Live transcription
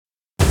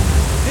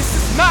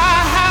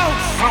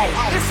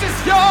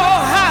is your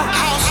house.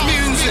 House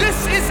music.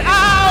 This is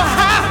our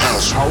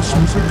house. House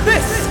music.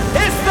 This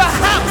is the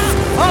house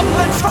of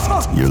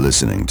Latroit. You're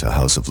listening to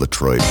House of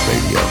Latroit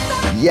Radio.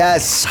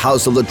 Yes,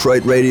 House of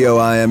Latroit Radio.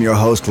 I am your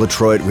host,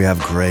 Latroit. We have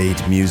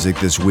great music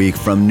this week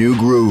from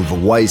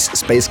NuGroove, Weiss,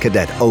 Space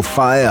Cadet, Oh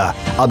Fire.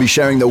 I'll be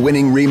sharing the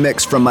winning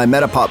remix from my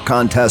MetaPop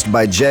contest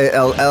by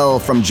JLL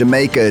from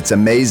Jamaica. It's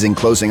amazing,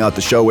 closing out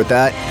the show with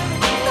that.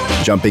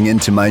 Jumping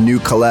into my new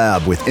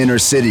collab with Inner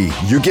City,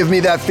 You Give Me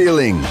That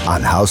Feeling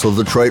on House of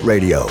Latroit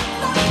Radio.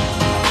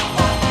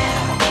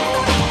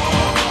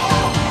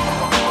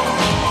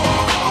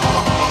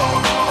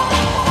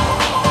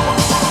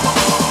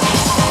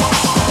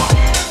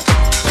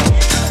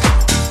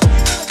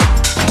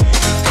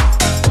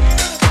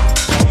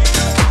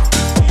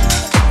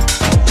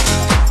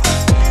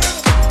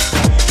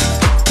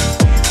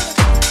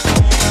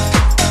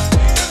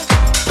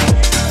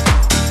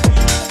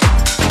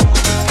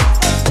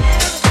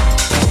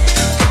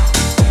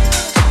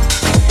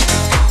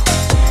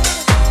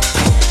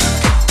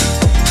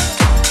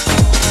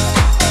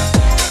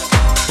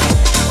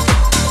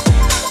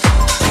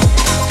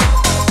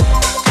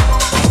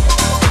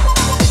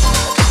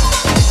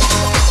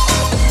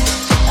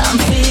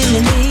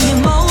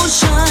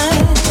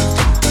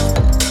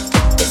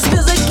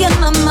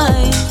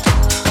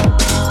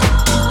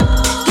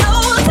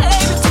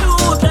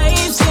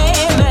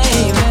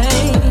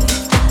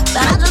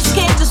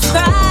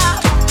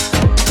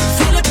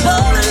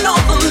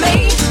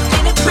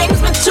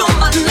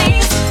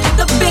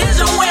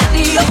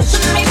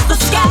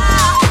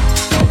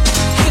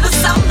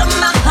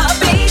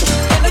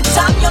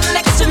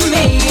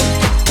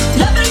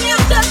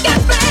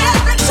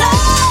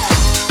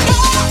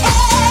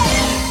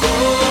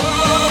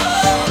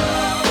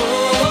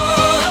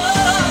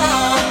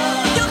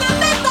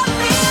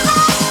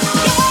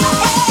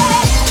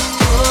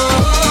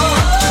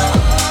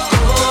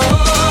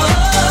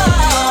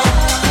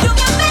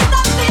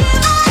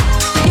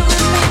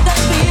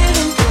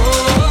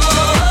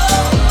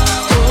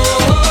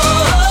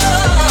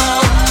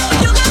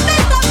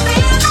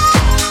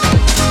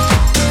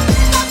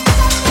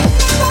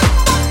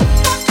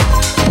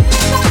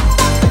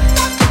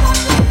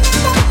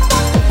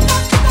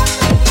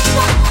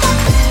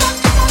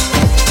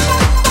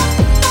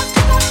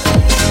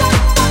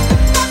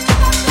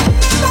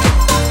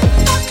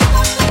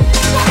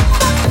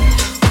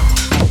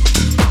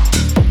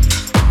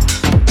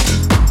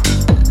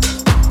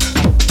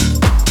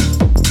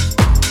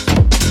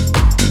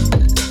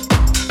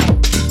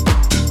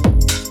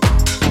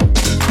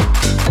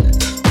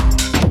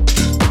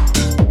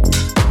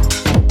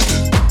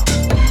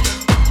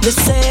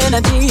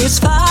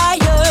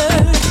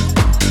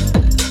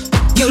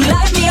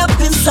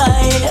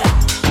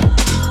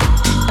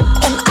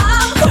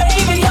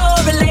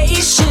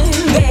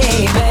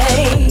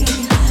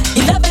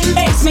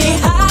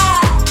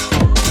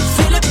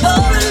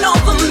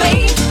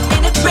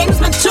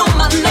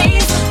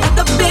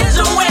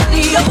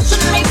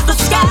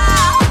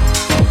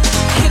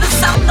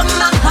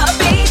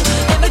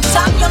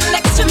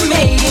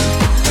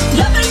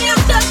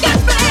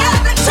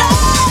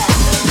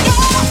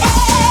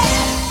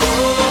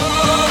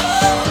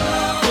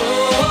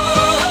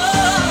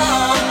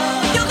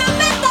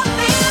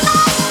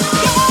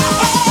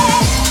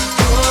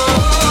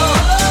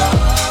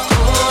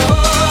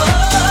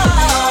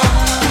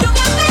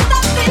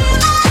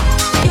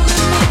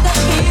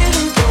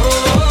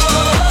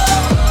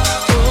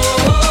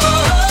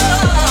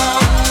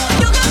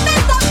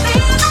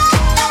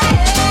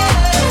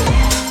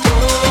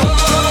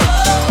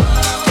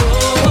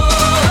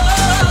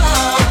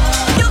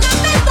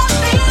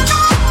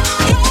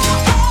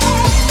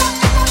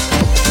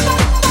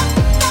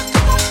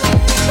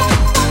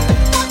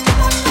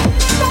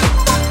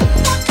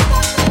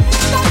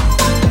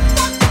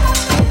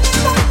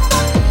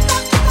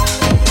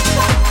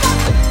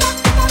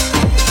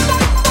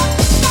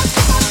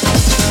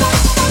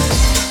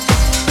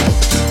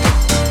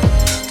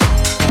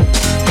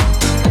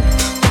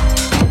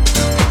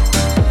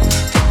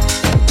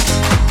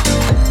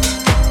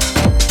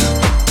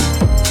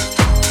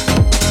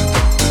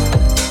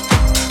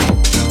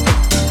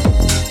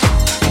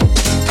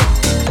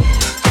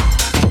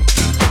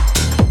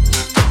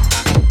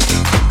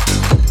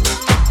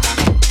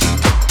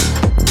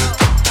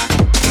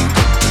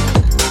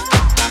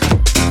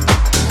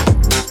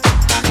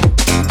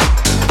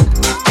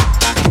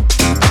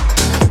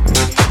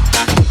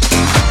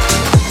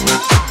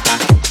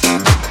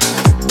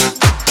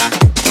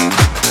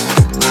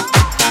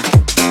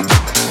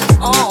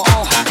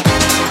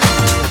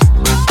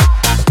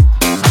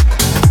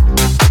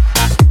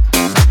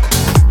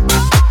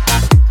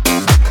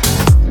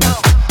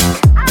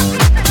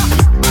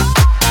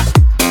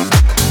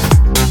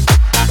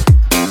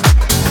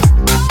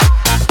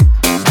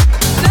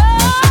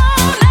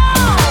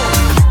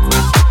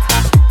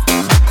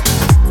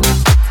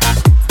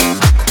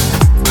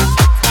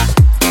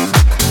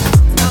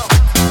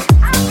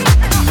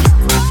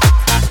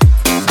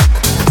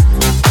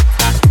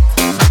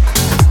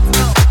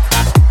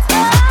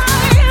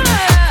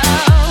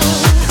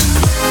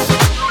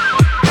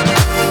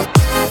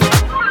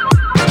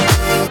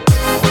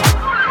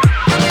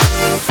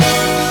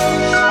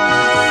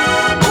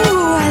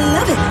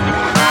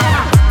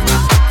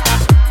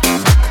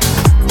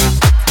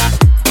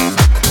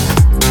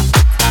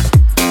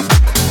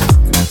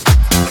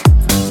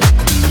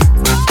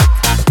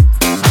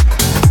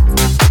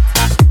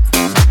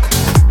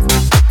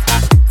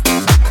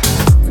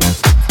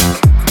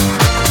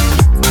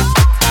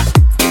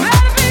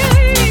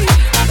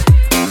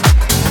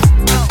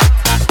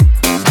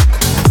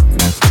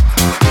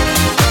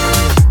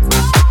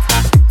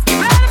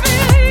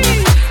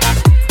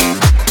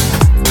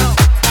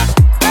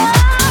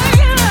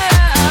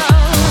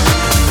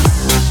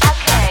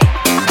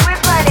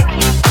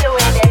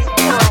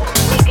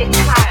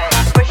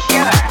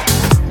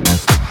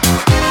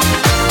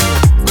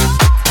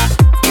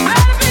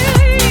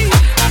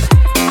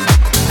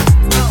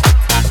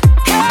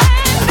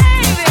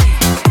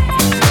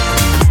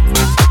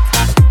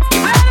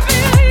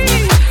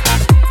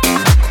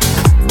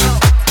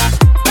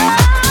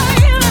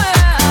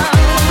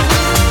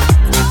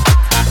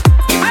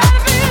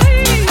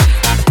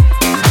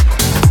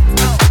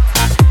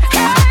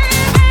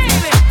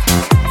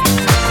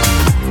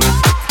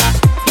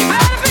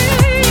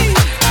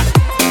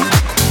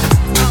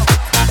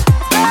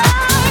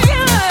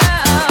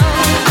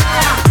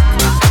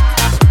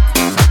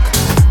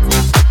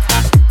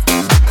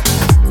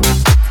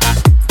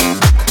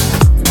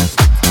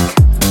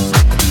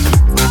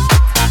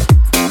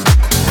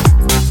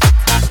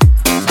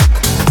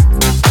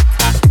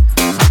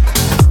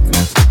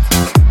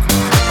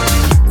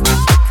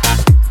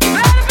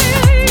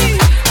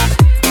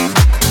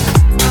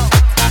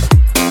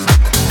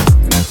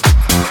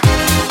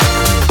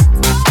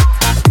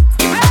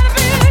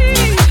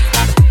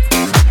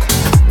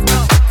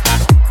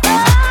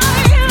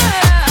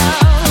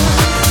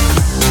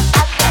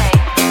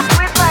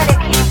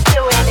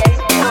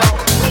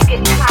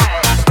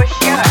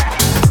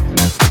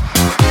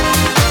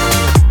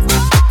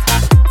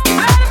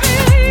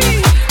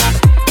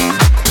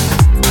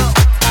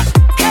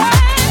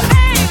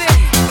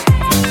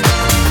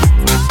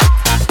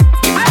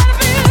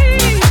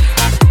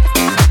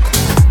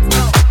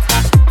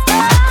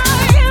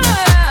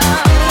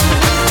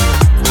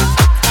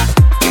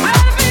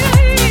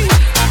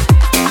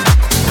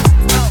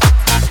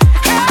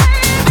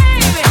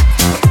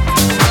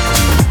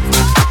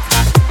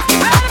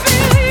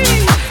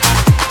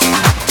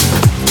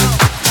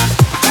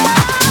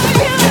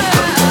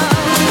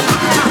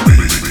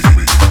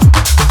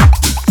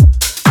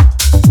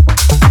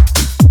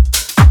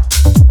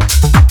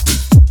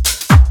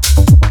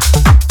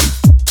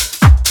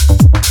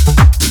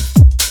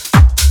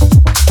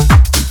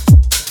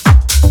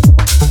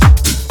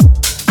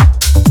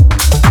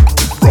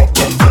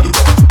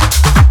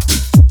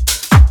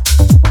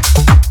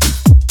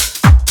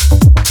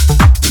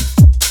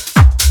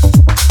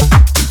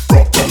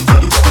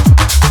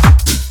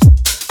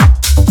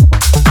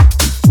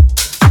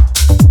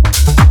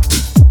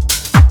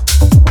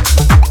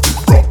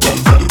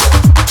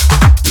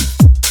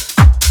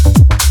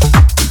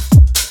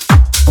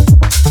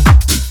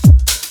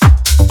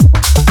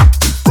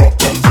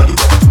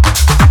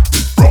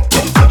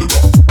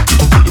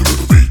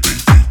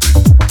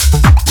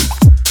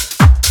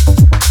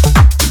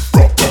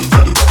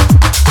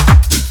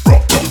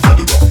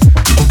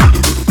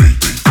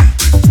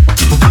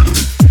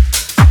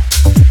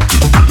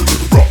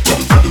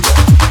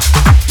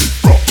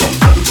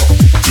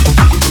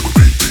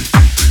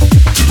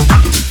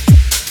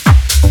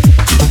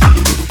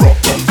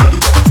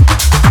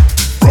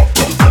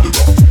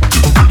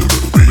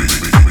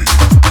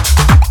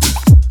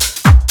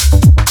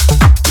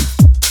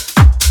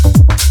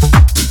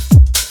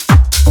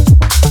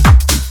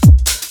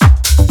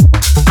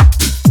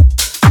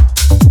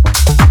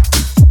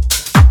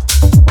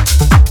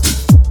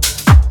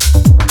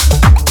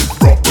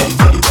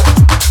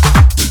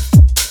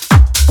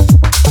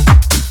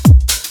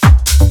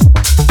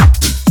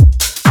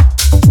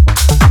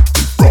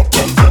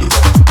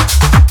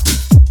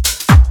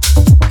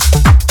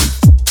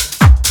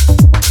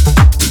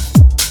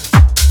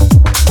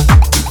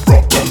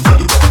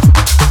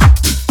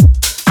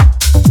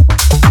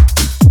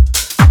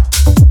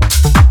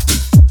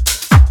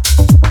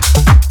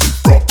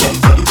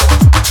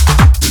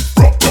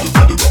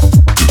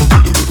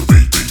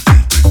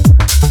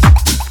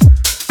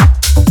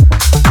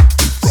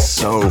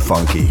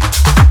 funky.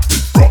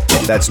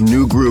 That's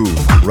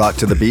NuGroove, Rock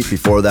to the Beat.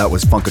 Before that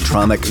was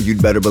Funkatomic,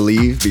 You'd Better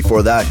Believe.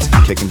 Before that,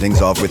 kicking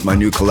things off with my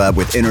new collab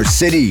with Inner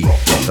City,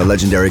 the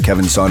legendary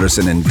Kevin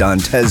Saunderson and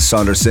Dantes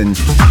Saunderson,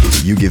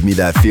 You Give Me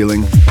That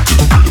Feeling.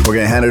 We're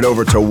going to hand it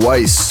over to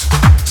Weiss,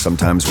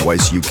 sometimes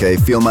Weiss UK,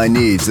 Feel My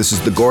Needs. This is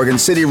the Gorgon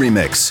City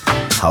remix,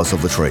 House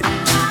of Latroit.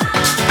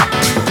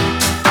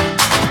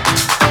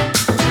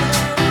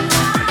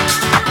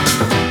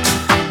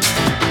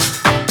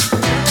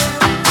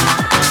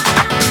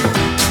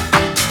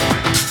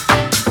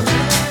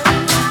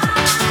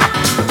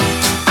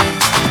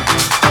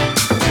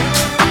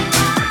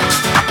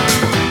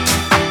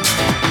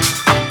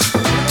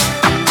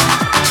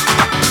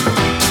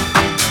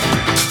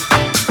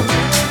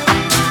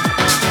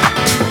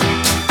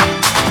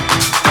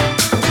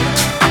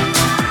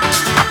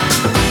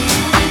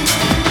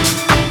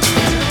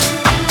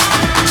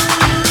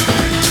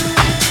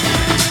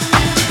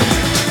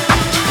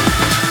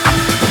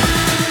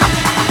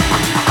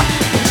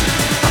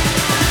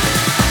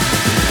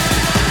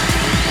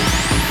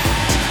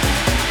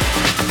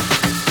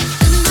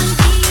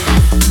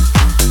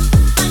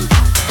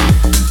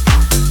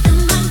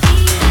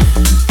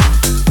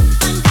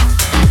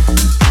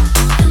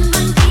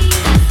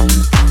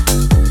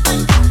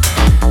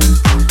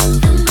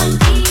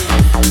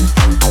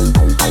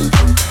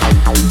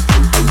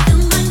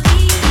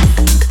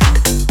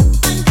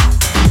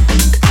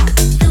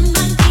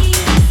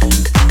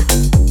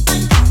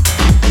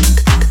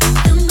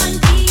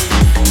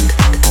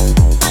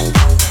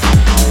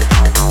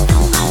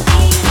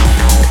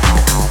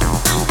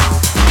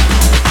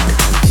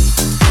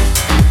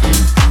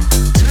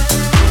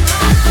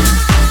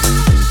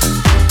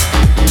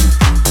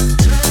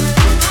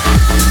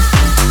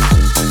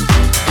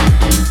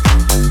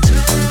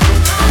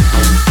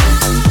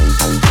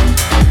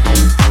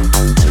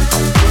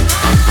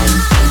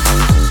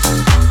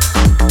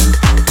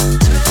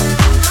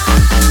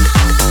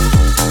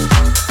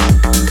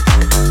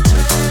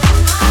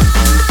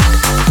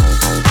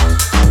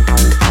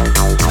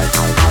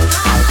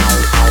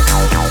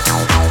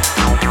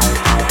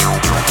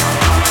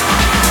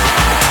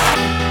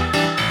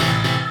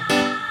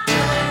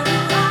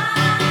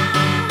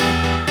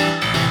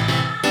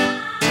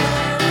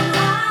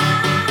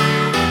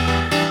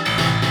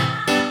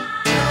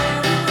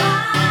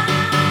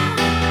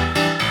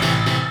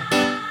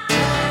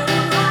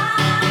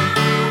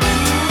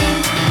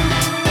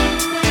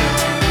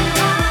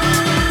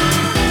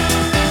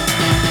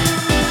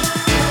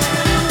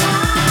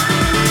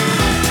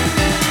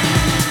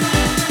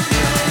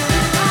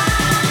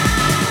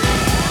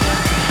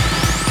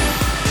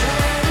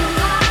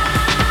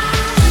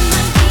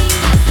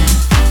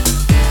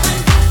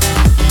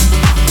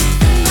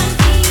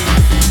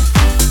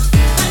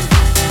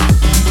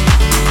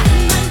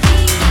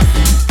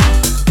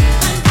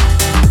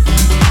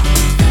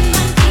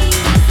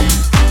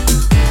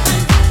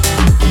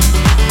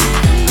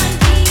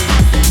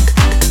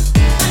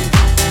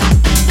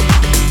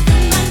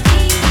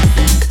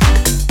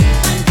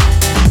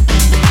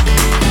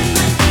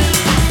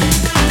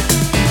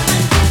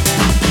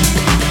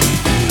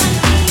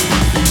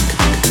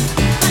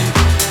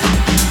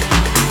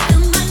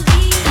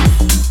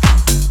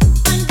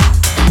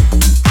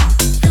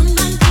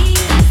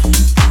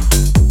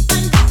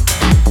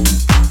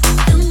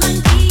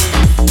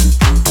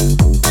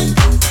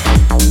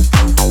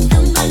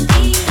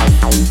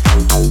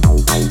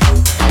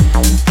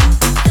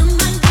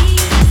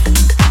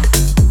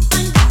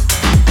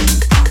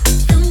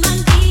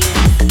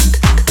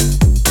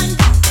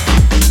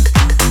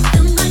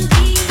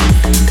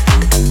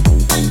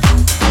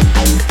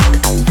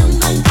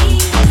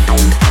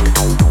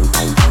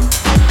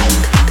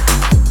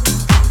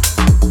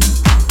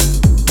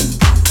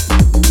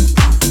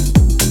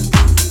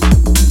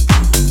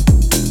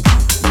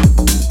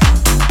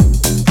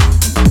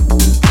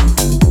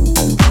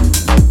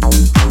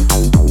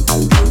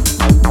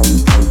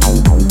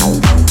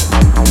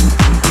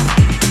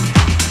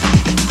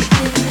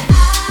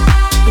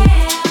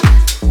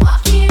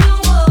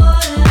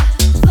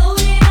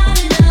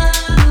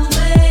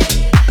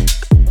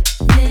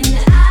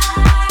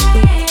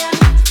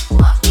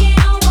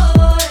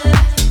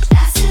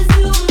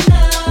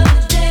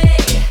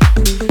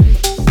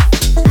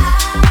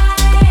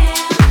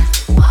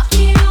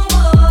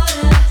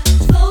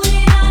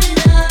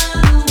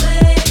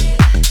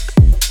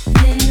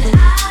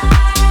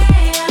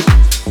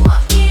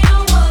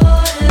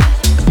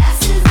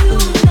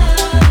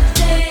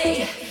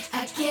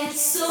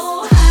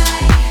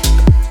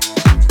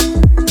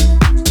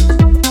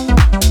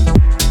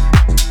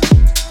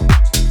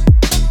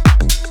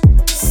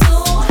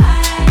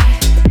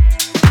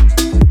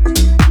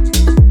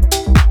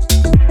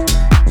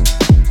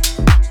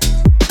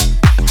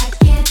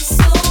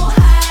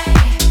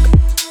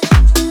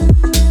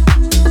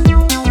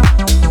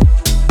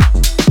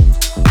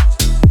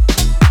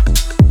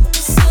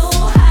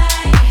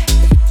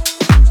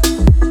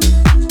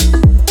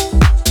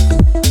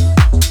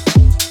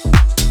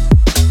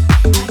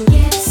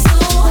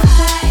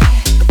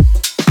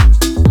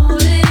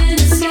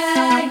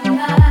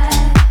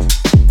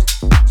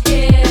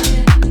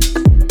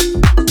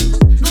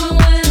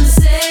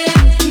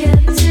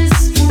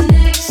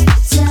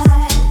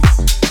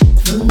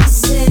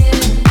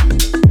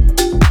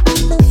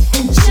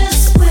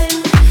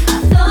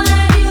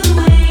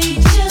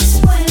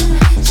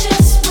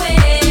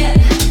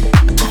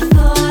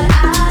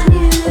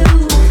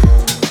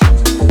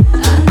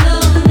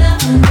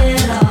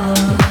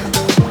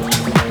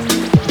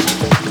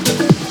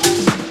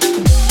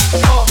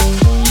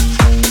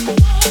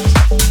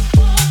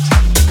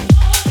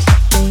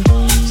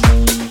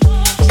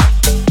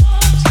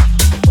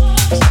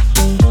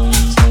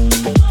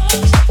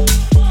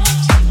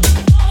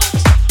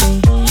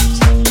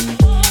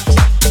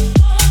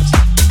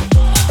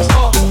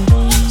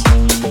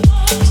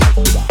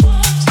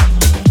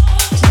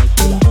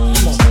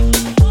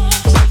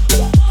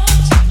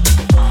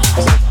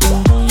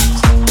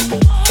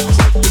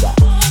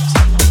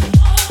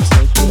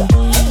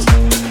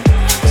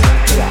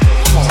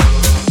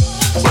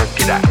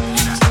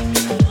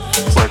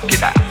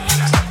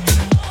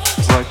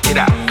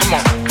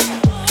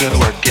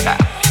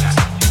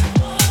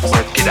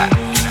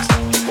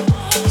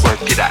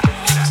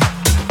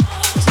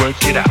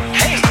 it out.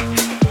 Hey,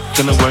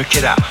 gonna work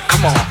it out.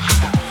 Come on,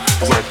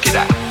 work it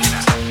out.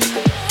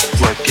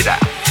 Work it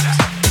out.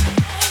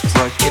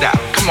 Work it out.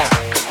 Come on,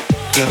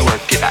 gonna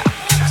work it out.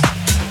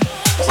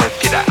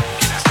 Work it out.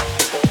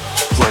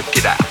 Work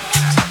it out.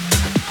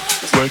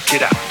 Work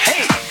it out.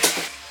 Hey,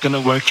 gonna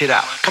work it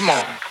out. Come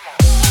on.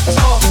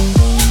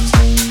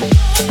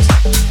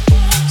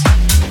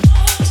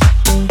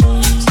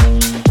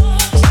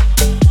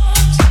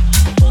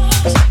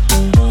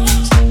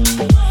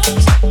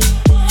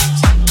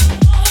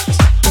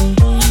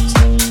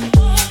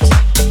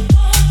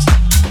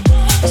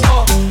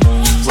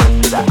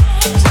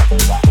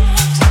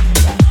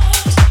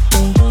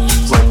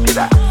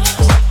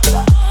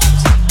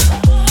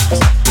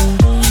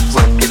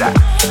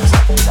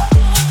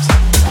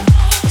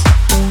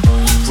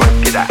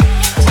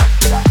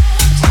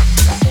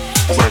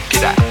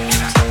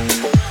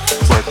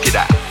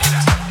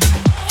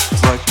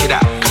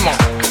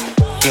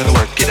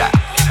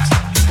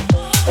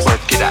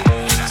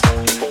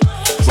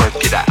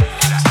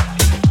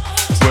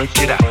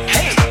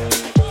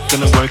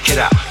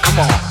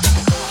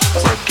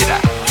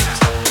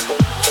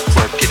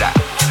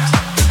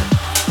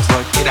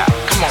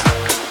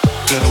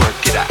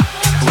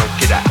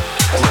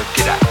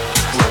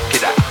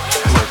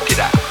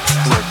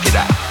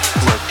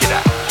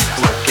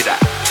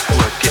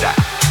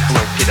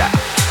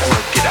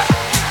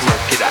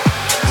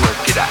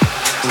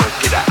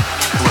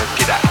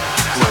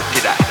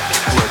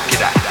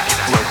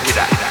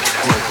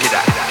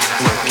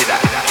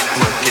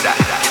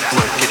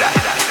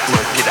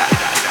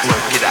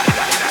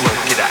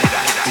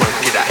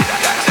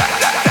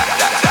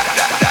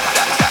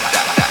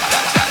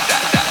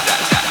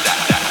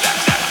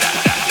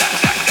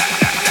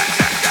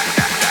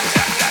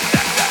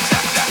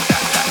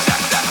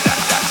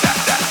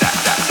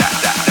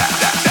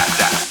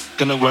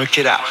 Gonna work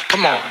it out.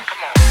 Come on.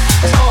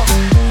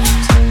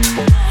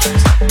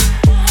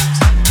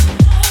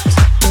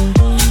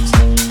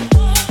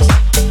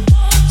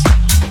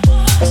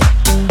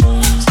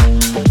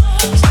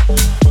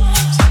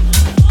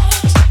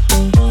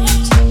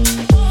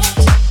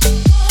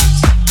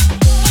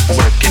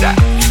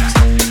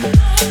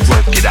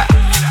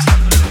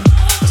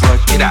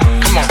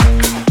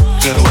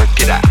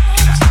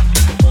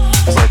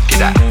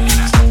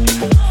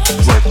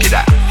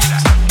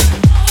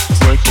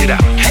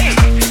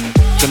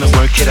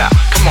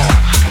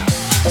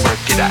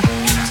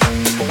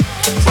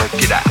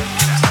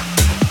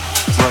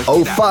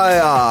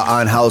 Fire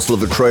on House of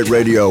Latroit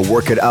Radio.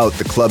 Work It Out,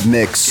 the club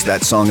mix.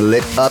 That song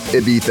lit up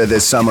Ibiza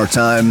this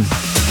summertime.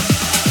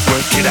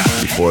 Work it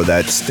out. Before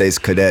that, Space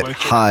Cadet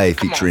High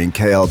featuring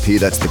KLP.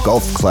 That's the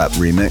Golf Clap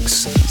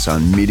remix. It's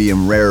on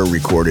Medium Rare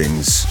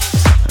Recordings.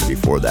 And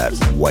before that,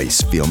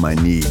 Weiss, Feel My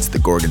Needs, the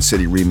Gorgon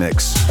City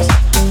remix.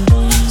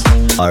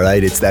 All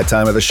right, it's that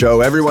time of the show.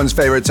 Everyone's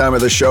favorite time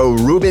of the show,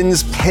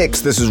 Ruben's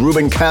Picks. This is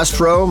Ruben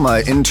Castro,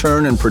 my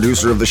intern and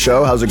producer of the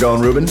show. How's it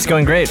going, Ruben? It's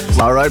going great.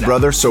 All right,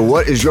 brother. So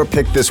what is your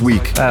pick this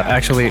week?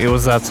 Actually, it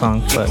was that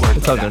song, but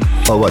it's all good.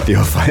 Oh, what, the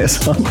Ofaya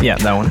song? Yeah,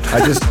 that one.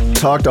 I just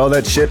talked all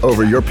that shit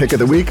over your pick of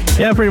the week?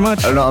 Yeah, pretty much.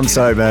 I don't know, I'm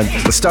sorry, man.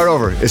 Let's start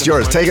over. It's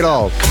yours. Take it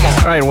all.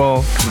 All right,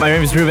 well, my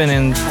name is Ruben,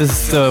 and this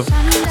is the...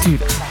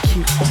 Dude,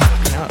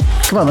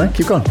 come on, man.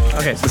 Keep going.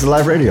 Okay. This is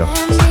live radio.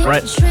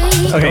 Right.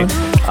 Okay.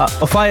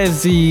 Ofaya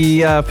is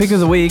the pick of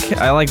the week.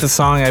 I like the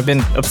song. I've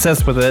been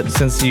obsessed with it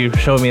since you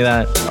showed me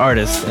that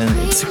artist, and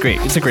it's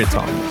a great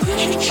song.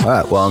 All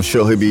right. Well, I'm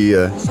sure he'll be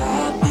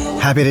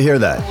happy to hear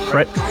that.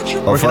 Right.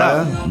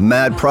 Ofaya,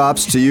 mad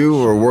props to you,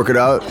 or work it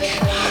out.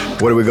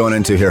 What are we going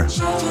into here?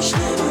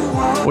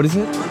 What is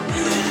it?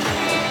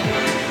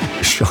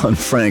 Shaun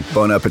Frank,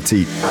 Bon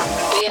Appetit.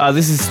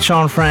 This is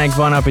Shaun Frank,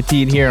 Bon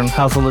Appetit here on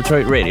House of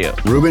Latroit Radio.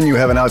 Ruben, you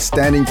have an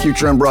outstanding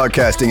future in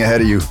broadcasting ahead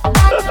of you.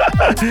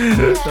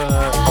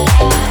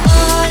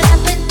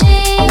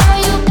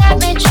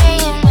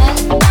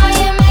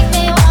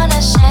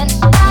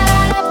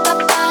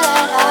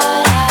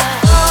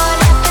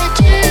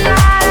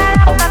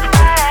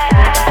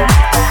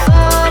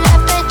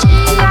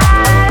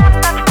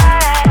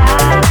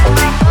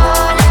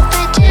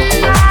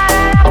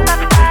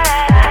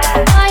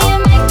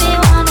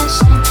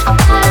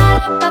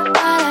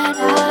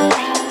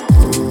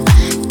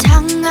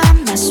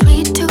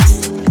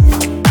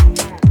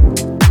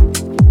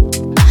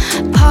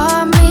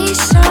 Pour me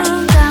some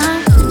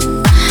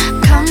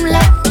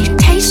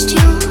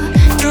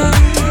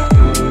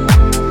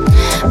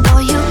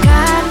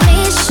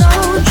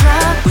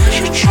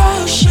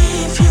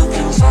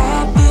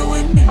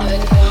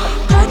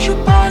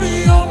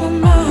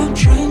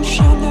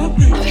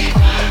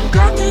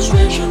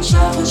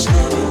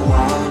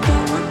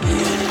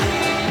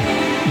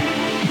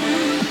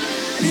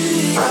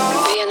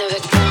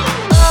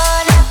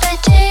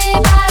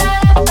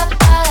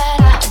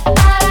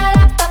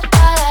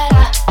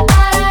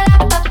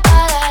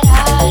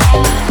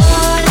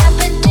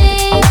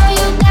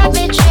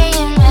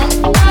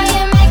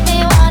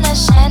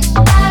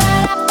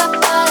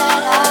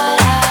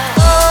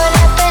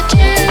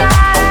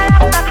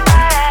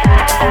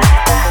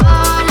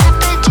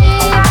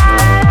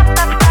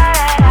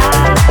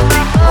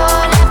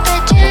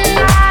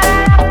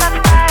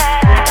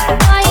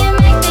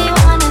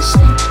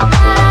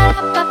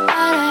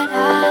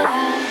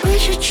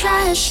should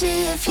try and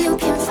see if you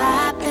can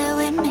vibe there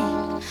with me.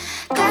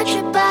 Got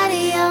your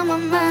body on my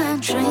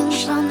mind,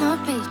 dreams on the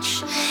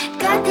beach.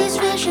 Got these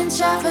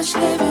visions of us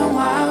living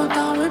wild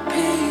on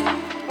repeat.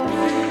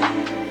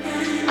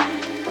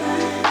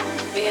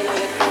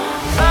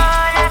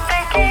 Bon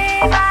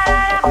appetit,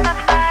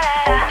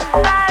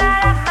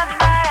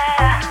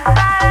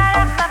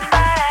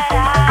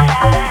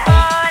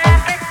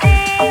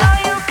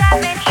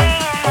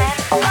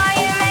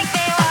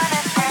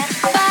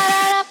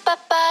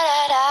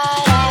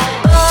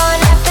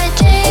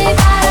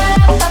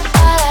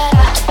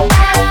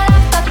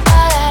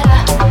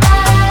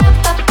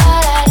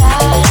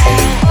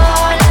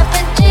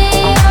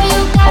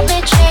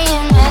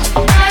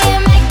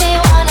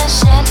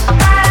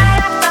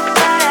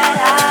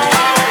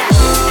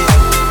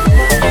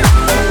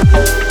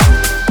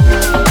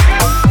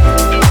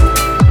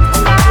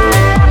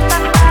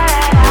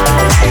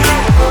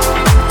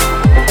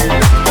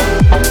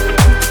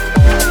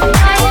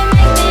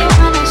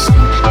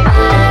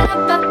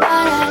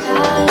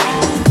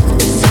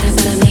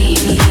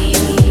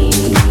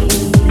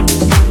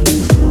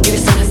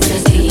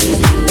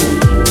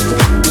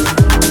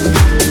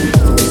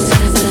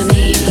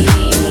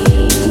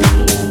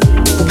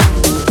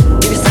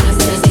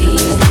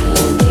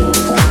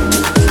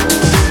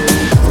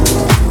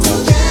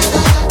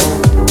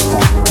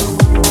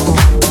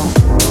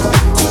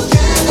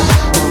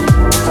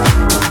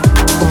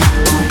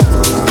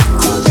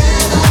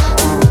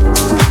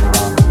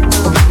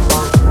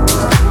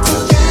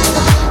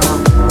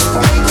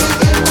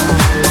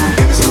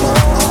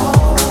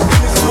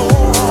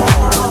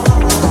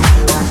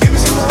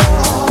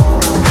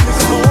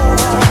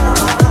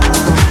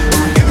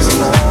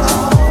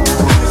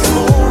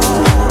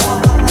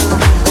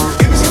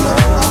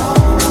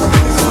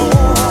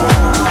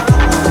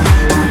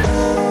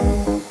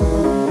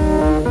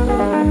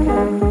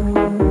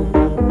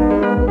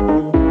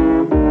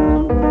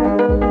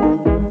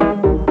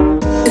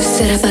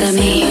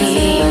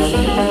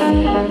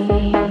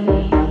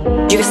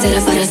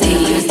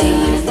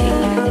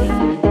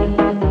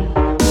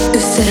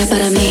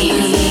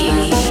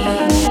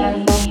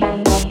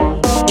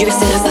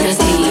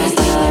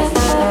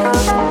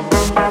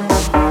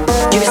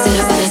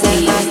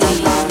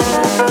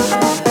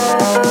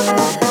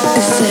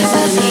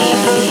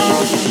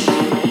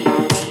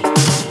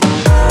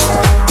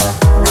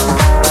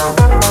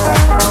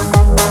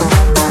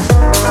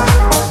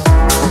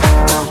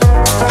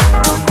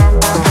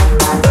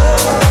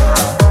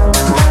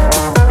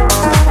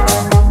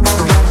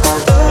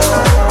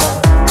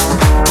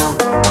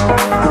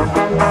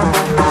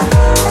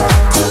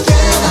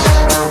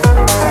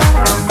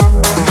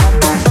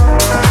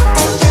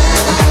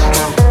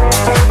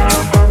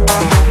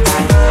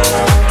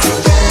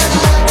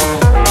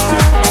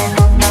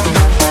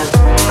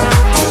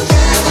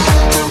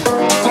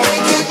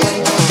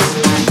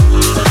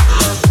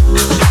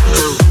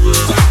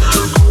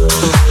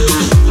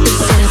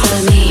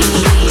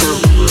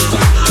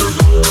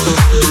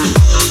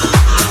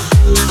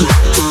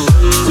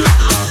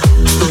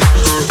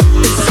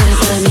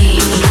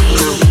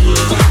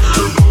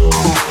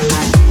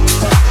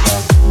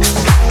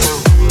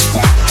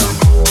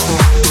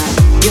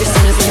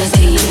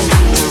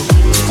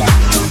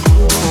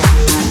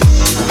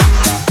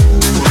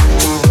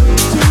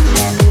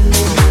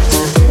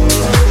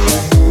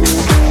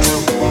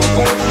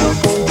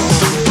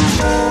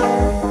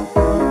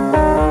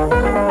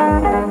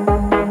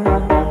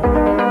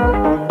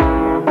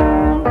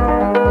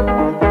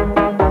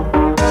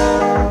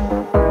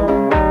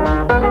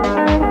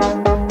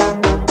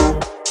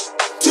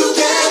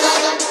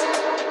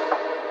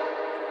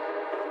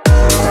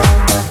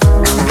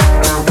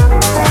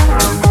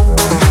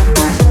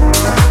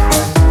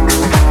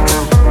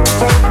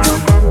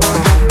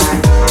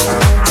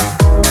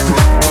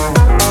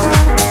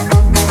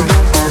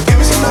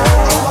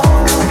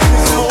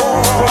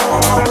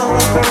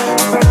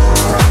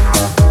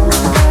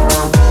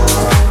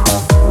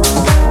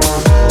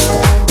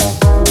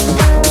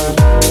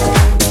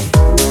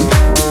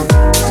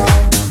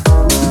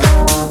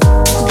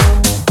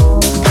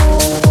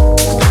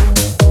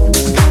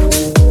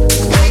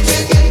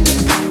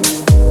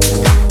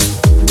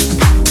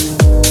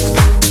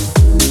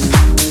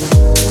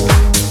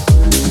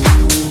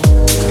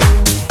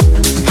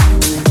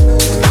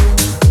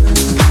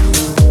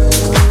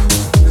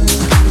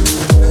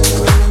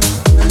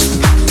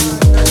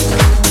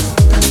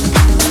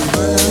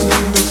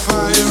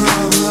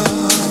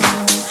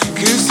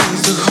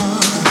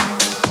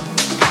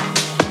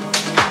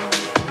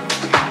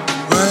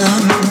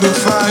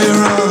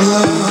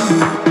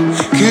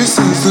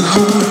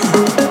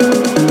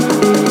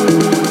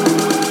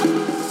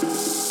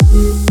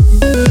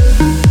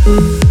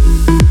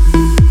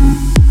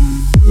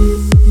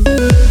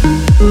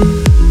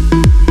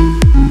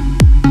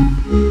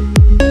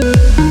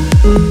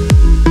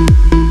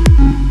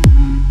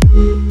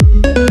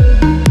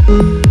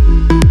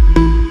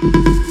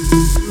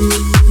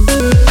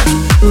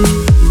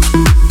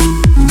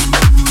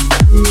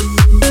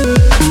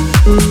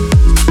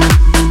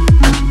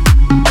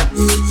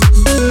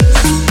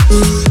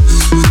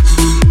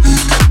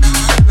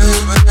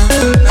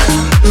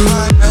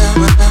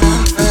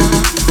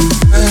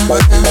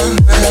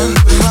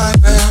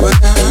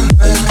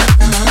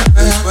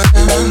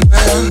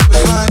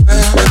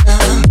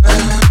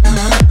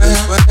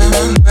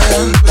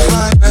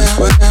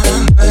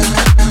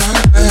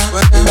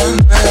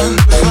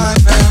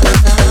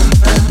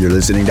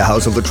 listening to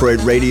House of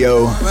Latroit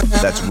Radio.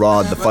 That's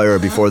Rod the Fire.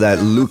 Before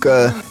that,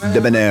 Luca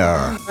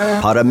Debonaire,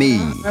 Para Mi,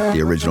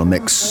 the original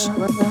mix.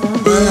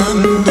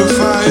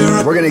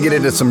 We're going to get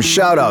into some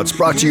shout-outs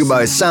brought to you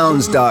by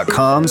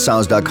Sounds.com.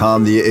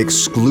 Sounds.com, the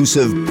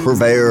exclusive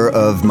purveyor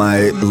of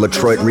my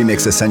Latroit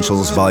Remix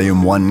Essentials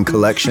Volume 1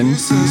 collection.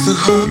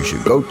 You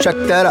should go check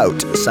that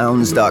out,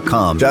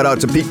 Sounds.com. Shout out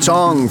to Pete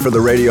Tong for the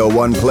Radio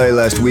 1 play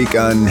last week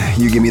on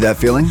You Give Me That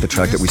Feeling, the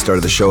track that we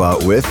started the show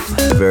out with.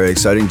 Very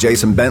exciting.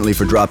 Jason Bentley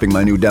for dropping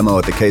my new demo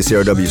at the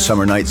KCRW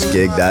Summer Nights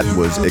gig. That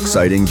was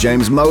exciting.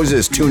 James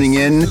Moses tuning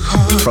in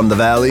from the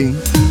Valley.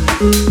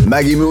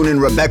 Maggie Moon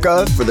and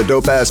Rebecca for the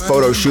dope-ass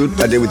photo shoot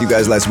I did with you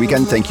guys last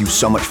weekend. Thank you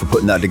so much for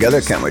putting that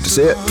together. Can't wait to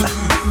see it.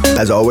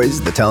 As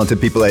always, the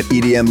talented people at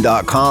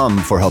EDM.com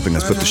for helping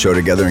us put the show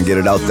together and get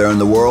it out there in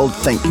the world.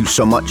 Thank you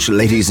so much,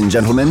 ladies and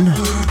gentlemen.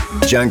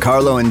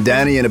 Giancarlo and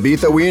Danny in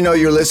Ibiza, we know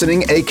you're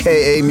listening,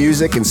 a.k.a.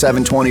 Music and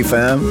 720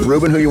 fam.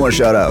 Ruben, who you want to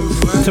shout out?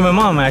 To my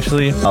mom,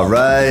 actually. All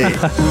right.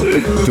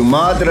 Tu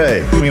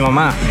madre. Mi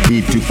mamá.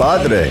 Y tu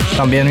padre.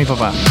 También mi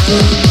papá.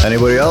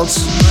 Anybody else?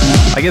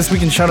 I guess we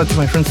can shout out to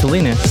my friend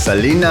Selena.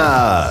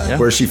 Selena. Yeah.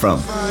 Where's she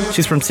from?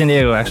 She's from San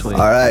Diego, actually.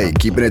 All right.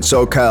 Keeping it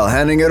SoCal.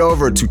 Handing it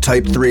over to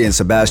Type 3 and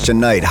Sebastian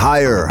Knight.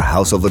 Higher,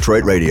 House of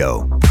Latroit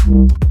Radio.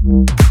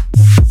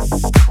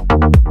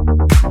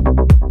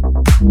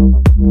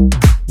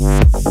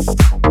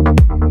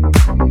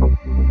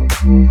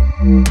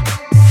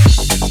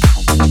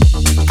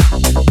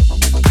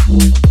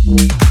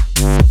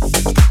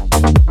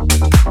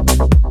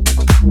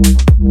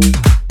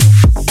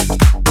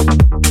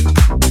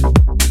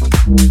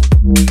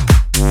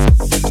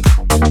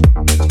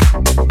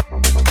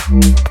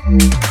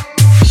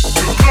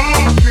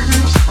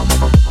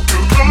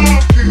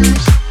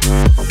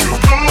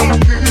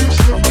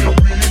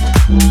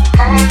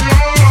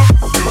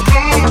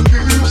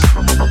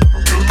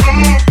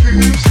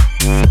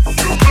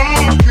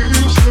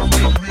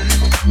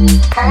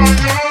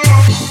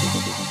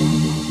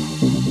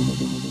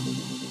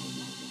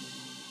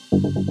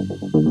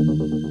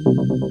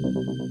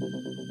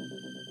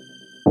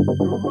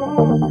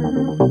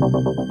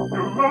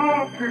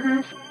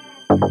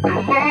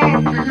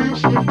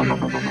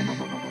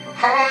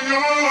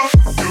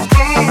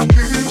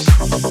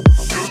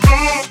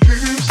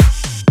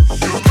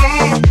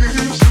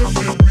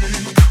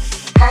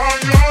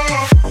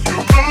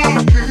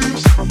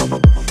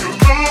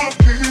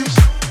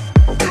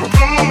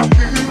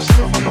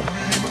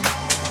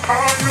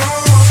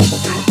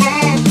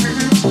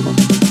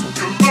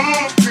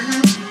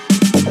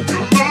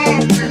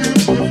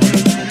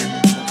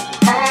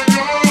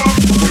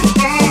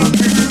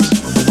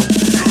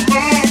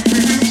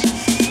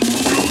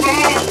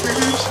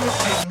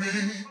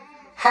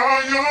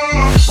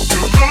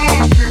 Higher.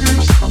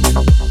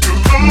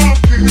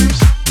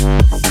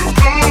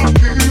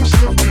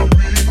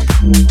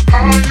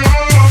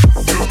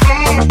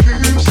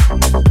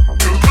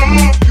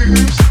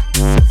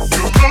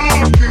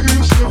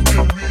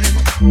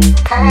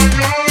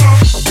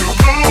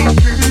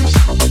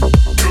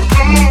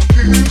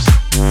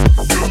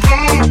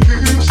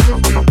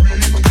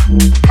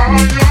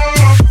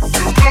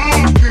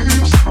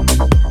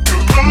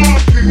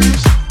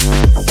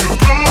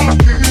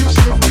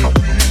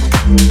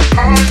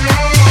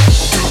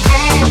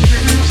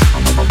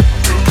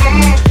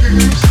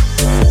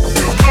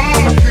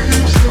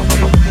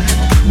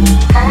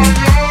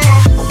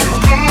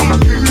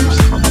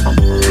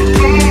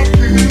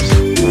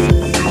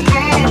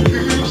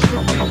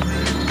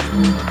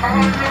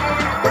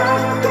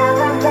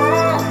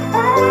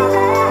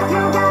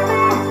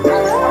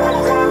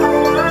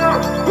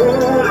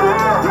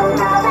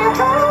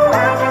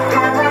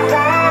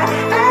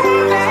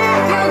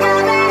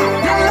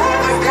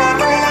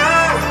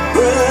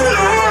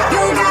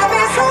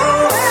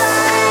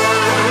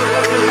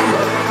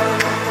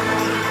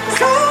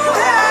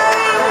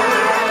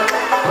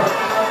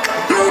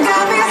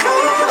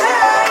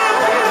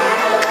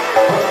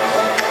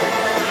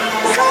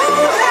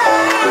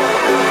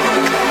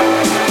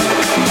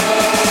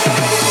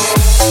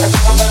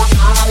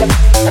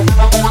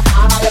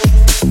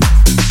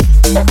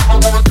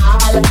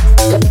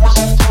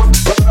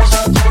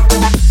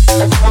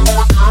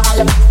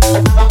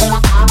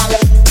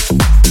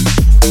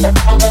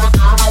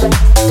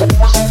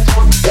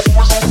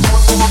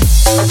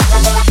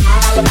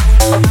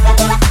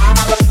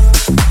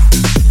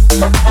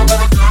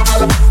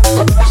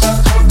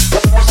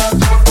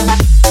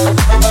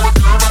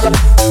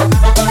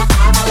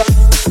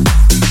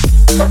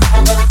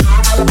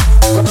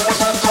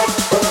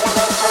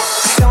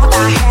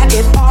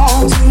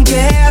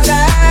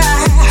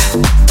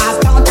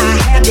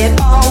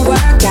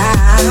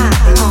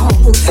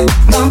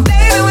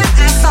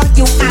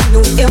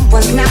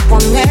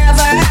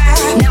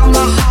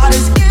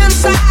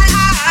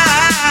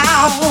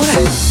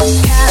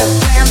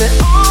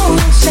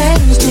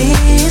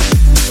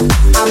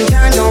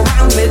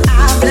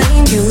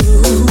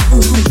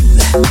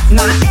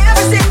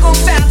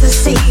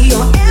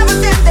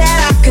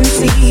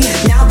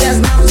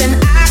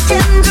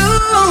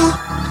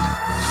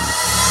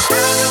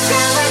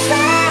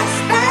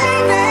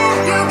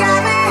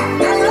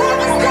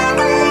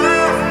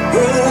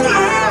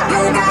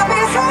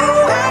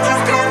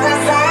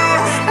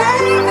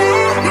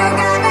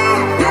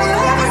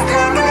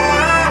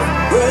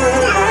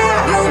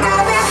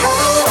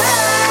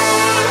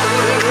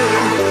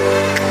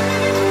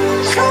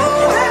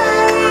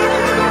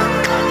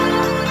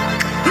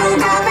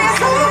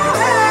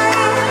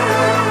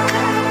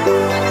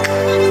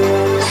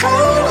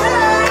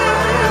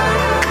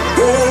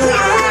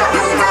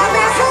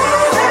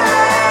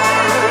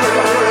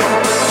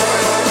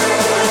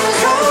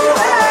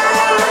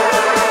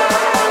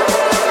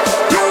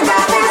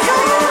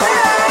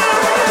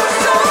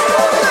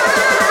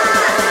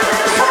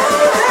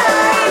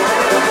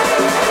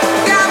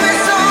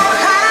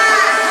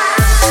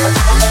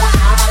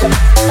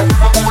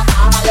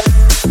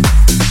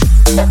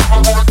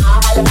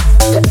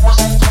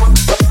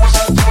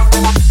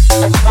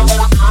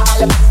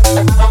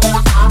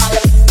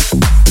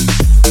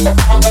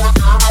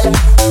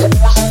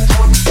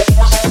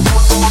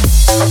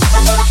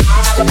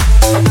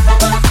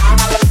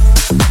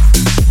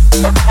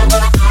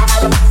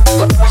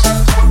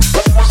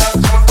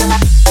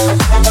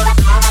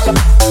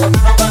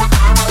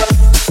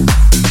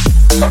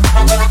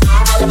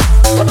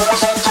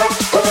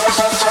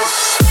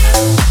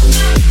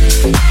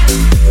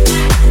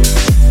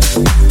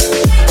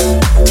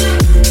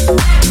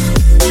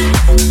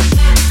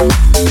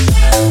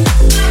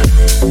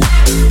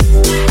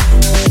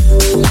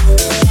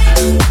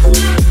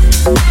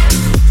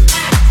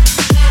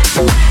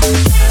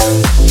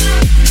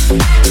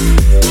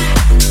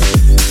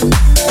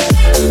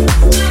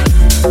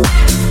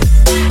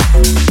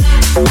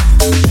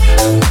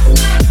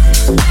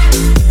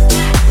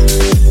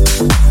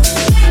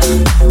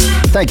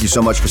 Thank you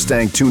so much for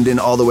staying tuned in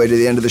all the way to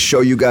the end of the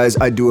show, you guys.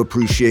 I do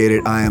appreciate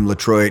it. I am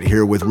Latroit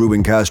here with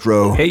Ruben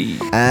Castro. Hey.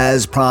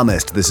 As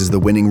promised, this is the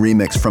winning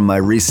remix from my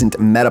recent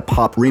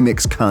MetaPop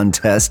remix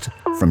contest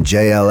from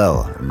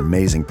JLL, an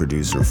amazing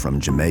producer from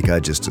Jamaica I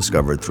just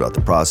discovered throughout the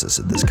process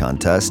of this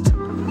contest.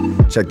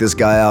 Check this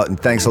guy out, and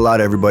thanks a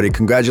lot, everybody.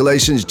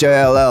 Congratulations,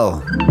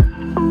 JLL.